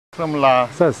Ne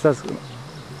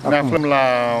aflăm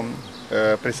la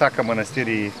prisaca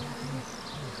Manastirii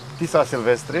Tisa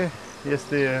Silvestri.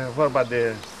 Este vorba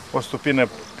de o stupină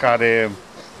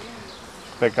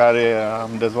pe care am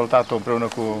dezvoltat-o împreună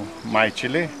cu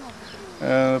maicile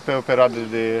pe o perioadă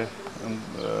de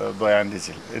 2 ani de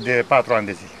zile, de 4 ani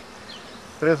de zile.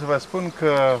 Trebuie să vă spun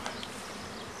că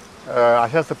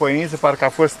această poieniță parcă a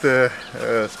fost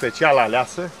special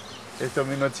aleasă. Este o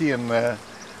minuție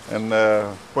în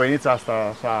poienița asta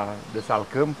așa de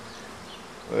salcâm.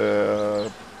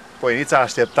 Poienița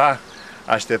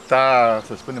aștepta,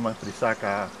 să spunem, în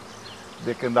prisaca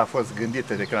de când a fost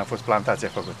gândită, de când a fost plantația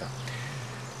făcută.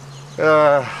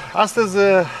 Astăzi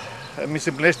mi se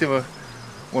împlinește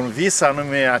un vis,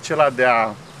 anume acela de a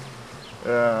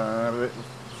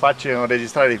face o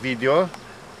înregistrare video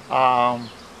a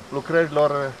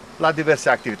lucrărilor la diverse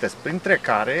activități, printre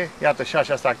care, iată, și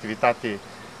această activitate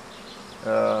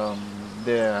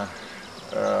de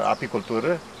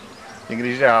apicultură,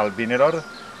 îngrijirea albinelor,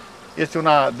 este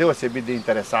una deosebit de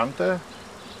interesantă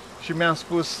și mi-am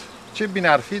spus ce bine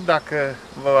ar fi dacă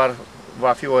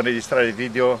va fi o înregistrare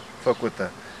video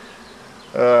făcută.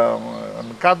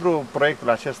 În cadrul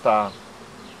proiectului acesta,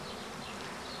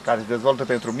 care se dezvoltă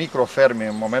pentru microferme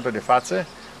în momentul de față,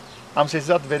 am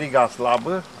sesizat veriga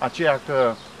slabă, aceea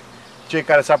că cei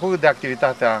care se apucă de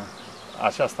activitatea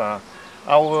aceasta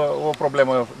au o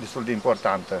problemă destul de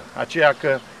importantă, aceea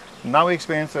că n-au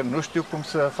experiență, nu știu cum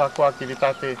să facă o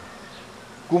activitate,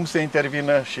 cum să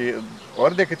intervină și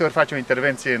ori de câte ori faci o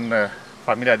intervenție în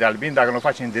familia de albini, dacă nu o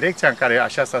faci în direcția în care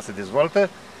aceasta se dezvoltă,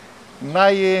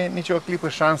 n-ai nicio clipă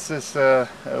șansă să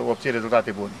obții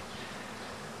rezultate bune.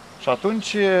 Și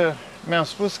atunci mi-am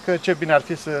spus că ce bine ar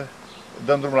fi să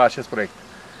dăm drumul la acest proiect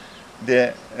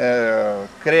de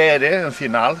creare, în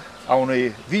final, a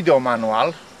unui video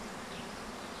manual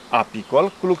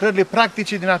apicol cu lucrările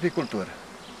practice din apicultură.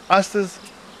 Astăzi,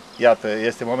 iată,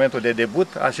 este momentul de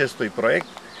debut acestui proiect,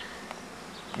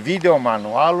 video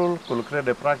manualul cu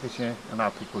lucrările practice în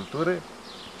apicultură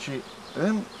și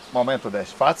în momentul de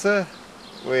față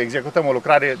executăm o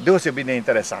lucrare deosebit de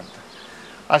interesantă.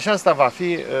 Aceasta va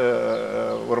fi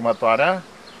următoarea,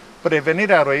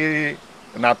 prevenirea roirii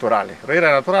naturale.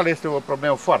 Roirea naturală este o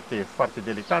problemă foarte, foarte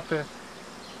delicată.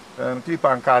 În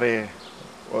clipa în care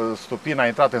o stupină a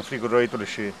intrat în frigul roitului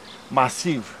și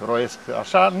masiv roiesc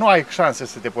așa, nu ai șanse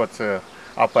să te poți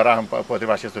apăra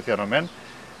împotriva acestui fenomen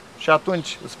și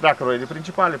atunci îți pleacă roile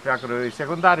principale, pleacă roile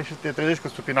secundare și te trezești cu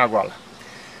stupina goală.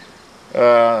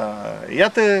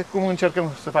 Iată cum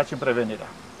încercăm să facem prevenirea.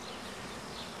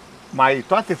 Mai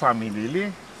toate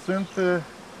familiile sunt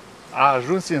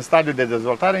ajunse în stadiul de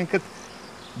dezvoltare încât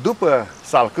după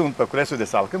salcâm, pe culesul de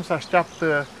salcâm, se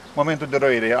așteaptă momentul de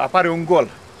roire. Apare un gol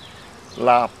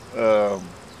la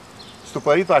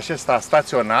stupăritul acesta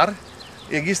staționar,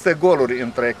 există goluri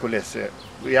între culese.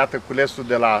 Iată, culesul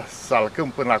de la salcâm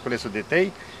până la culesul de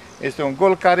tei este un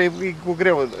gol care e cu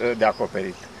greu de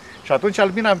acoperit. Și atunci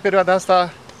albina în perioada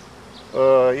asta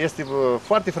este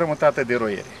foarte frământată de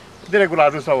roire. De regulă a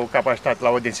ajuns la o capacitate, la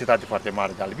o densitate foarte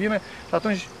mare de albină și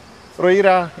atunci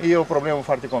roirea e o problemă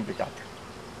foarte complicată.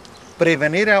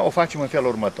 Prevenirea o facem în felul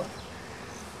următor.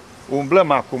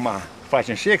 Umblăm acum,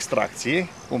 facem și extracție,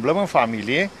 umblăm în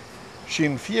familie și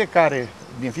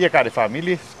din fiecare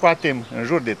familie scoatem în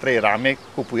jur de 3 rame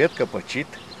cu puiet căpăcit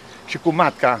și cu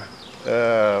matca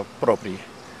proprie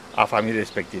a familiei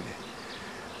respective.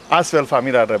 Astfel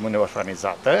familia rămâne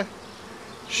orfanizată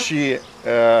și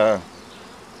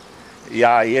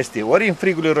ea este ori în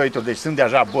frigul roitului, deci sunt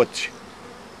deja boci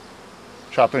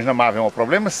și atunci nu mai avem o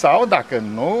problemă, sau dacă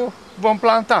nu, vom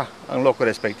planta în locul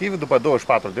respectiv, după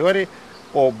 24 de ore,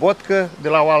 o botcă de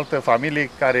la o altă familie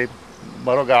care,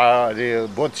 mă rog, are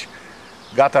boci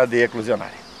gata de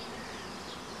ecluzionare.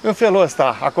 În felul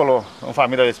ăsta, acolo, în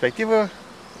familia respectivă,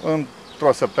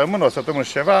 într-o săptămână, o săptămână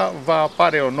și ceva, va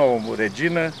apare o nouă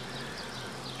regină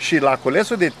și la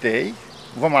culesul de tei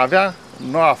vom avea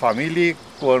noua familie,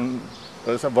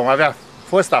 vom avea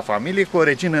fosta familie cu o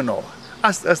regină nouă.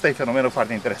 Asta e fenomenul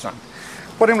foarte interesant.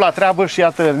 Pornim la treabă și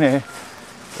iată ne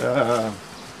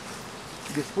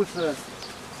dispus să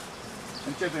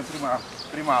începem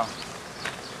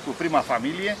cu prima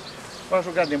familie. V-aș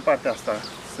ruga din partea asta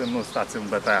să nu stați în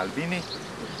bătaia albinii.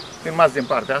 Filmați din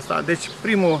partea asta. Deci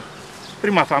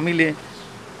prima familie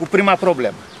cu prima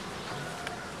problemă.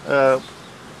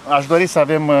 Aș dori să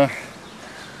avem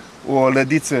o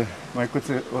lădiță,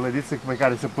 o lădiță pe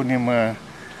care să punem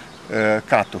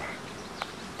catul.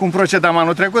 Cum procedam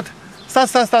anul trecut?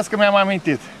 Stați că mi-am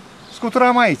amintit.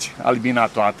 Scuturam aici albina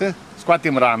toată,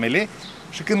 scoatem ramele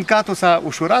și când catul s-a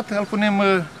ușurat, îl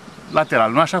punem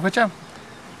lateral. Nu așa făceam?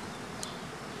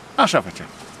 Așa facem.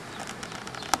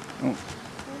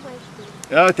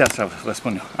 Uite asta vă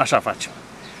spun eu. Așa facem.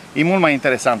 E mult mai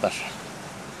interesant așa.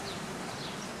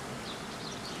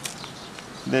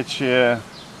 Deci,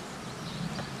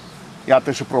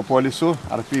 iată și propolisul.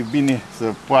 Ar fi bine să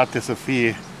poate să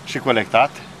fie și colectat.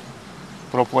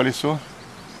 Propolisul.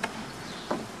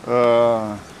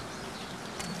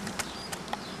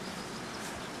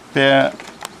 Pe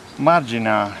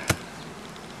marginea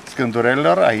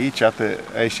scândurelilor, aici, iată,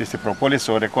 aici este propolis,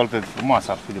 o recoltă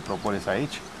frumoasă ar fi de propolis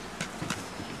aici.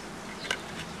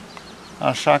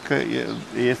 Așa că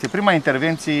este prima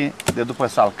intervenție de după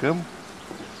salcâm.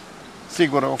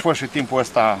 Sigur, a fost și timpul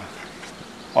ăsta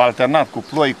alternat cu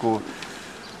ploi,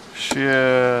 și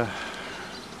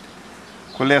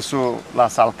culesul la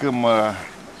salcâm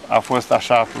a fost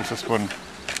așa, cum să spun,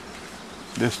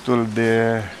 destul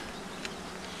de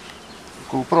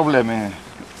cu probleme.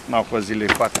 N-au fost zile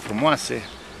foarte frumoase,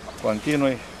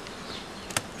 continui.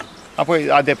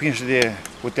 Apoi a depins și de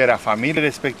puterea familiei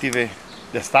respective,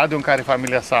 de stadiul în care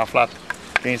familia s-a aflat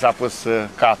când i s-a pus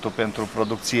catul pentru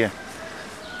producție.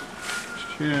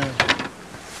 Și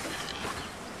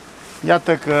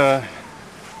iată că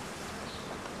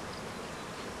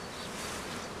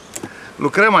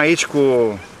lucrăm aici cu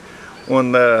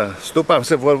un stup, am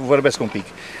să vorbesc un pic.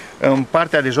 În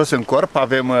partea de jos, în corp,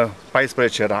 avem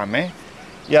 14 rame,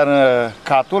 iar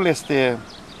catul este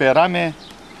pe rame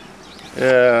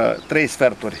 3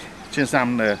 sferturi. Ce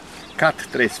înseamnă cat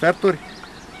 3 sferturi?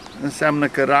 Înseamnă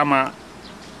că rama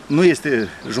nu este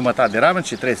jumătate de ramă,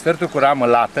 ci 3 sferturi cu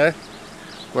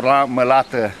ramă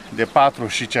lată de 4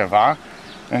 și ceva,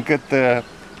 încât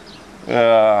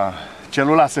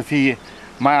celula să fie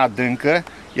mai adâncă,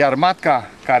 iar matca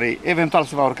care eventual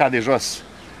se va urca de jos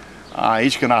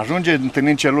aici când ajunge,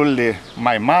 întâlnind celulele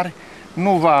mai mari,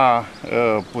 nu va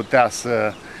putea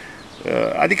să...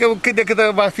 adică cât de cât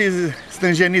va fi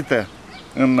stânjenită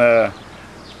în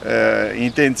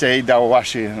intenția ei de a o lua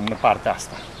și în partea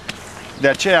asta.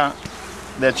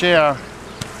 De aceea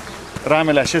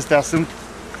ramele acestea sunt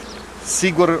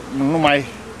sigur numai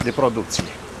de producție.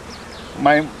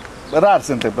 Mai rar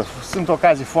se întâmplă, sunt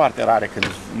ocazii foarte rare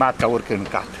când matca urcă în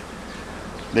cat.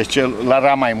 Deci la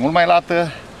rama e mult mai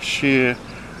lată și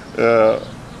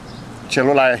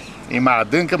celula e mai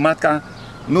adâncă, matca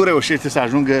nu reușește să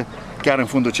ajungă chiar în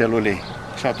fundul celulei.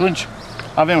 Și atunci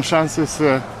avem șanse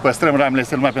să păstrăm ramele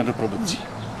astea numai pentru producție.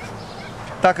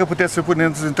 Dacă puteți să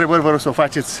puneți întrebări, vă rog să o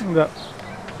faceți, da.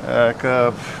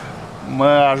 Că mă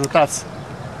ajutați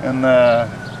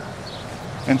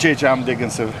în ceea ce am de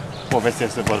gând să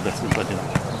povestesc, să vorbesc în continuare.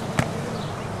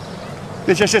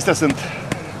 Deci acestea sunt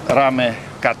rame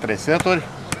cat 3 sferturi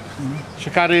și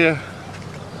care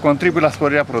contribuie la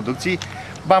sporirea producției,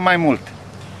 ba mai mult.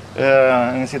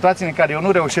 În situații în care eu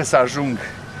nu reușesc să ajung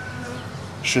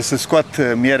și să scot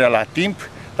mierea la timp,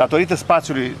 datorită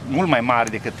spațiului mult mai mare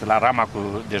decât la rama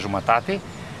de jumătate,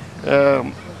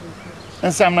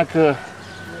 înseamnă că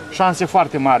șanse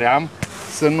foarte mari am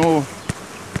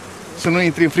să nu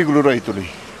intri în frigul roitului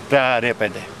prea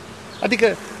repede.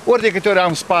 Adică ori de câte ori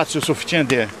am spațiu suficient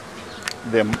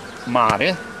de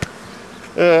mare,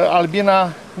 albina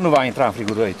nu va intra în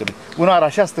frigul roitului. Una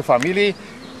această familie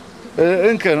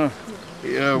încă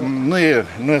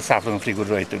nu se află în frigul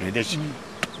roitului, deci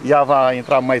ea va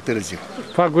intra mai târziu.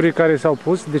 Fagurii care s-au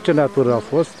pus, de ce natură au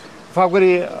fost?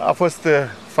 Fagurii au fost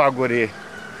faguri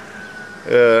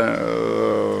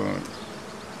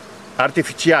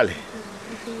artificiale.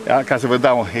 Ca să vă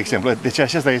dau un exemplu. Deci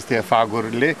acesta este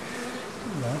fagurile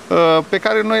pe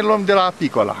care noi luăm de la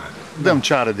apicola. Dăm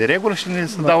ceară de regulă și ne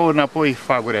se dau înapoi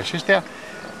fagurii aceștia,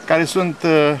 care sunt,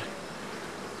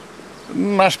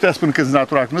 nu aș putea spune că sunt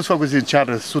natural, că nu sunt făcuți din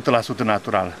ceară 100%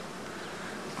 naturală.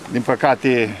 Din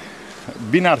păcate,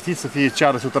 bine ar fi să fie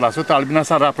ceară 100%, albina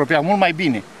s-ar apropia mult mai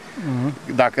bine.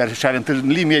 Dacă și-ar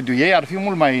întâlni mediul ei, ar fi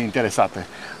mult mai interesată.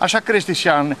 Așa crește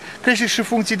și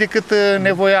funcții decât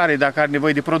nevoie are, dacă are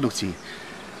nevoie de producție.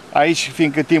 Aici,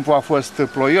 fiindcă timpul a fost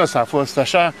ploios, a fost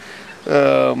așa,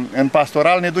 în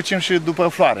pastoral ne ducem și după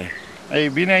floare. Ei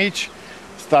bine, aici,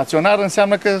 staționar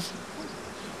înseamnă că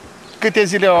câte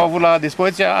zile au avut la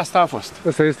dispoziție, asta a fost.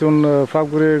 Asta este un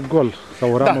fagure gol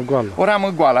sau o ramă goală. O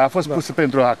ramă goală, a fost pusă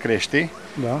pentru a crește.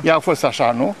 Da. Ea a fost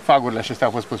așa, nu? Fagurile acestea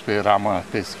au fost puse pe ramă,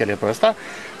 pe scheletul ăsta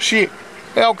și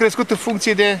au crescut în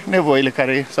funcție de nevoile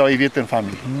care s-au evit în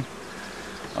familie.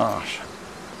 Așa.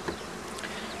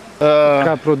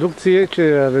 Ca producție,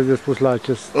 ce aveți de spus la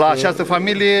acest? La această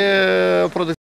familie,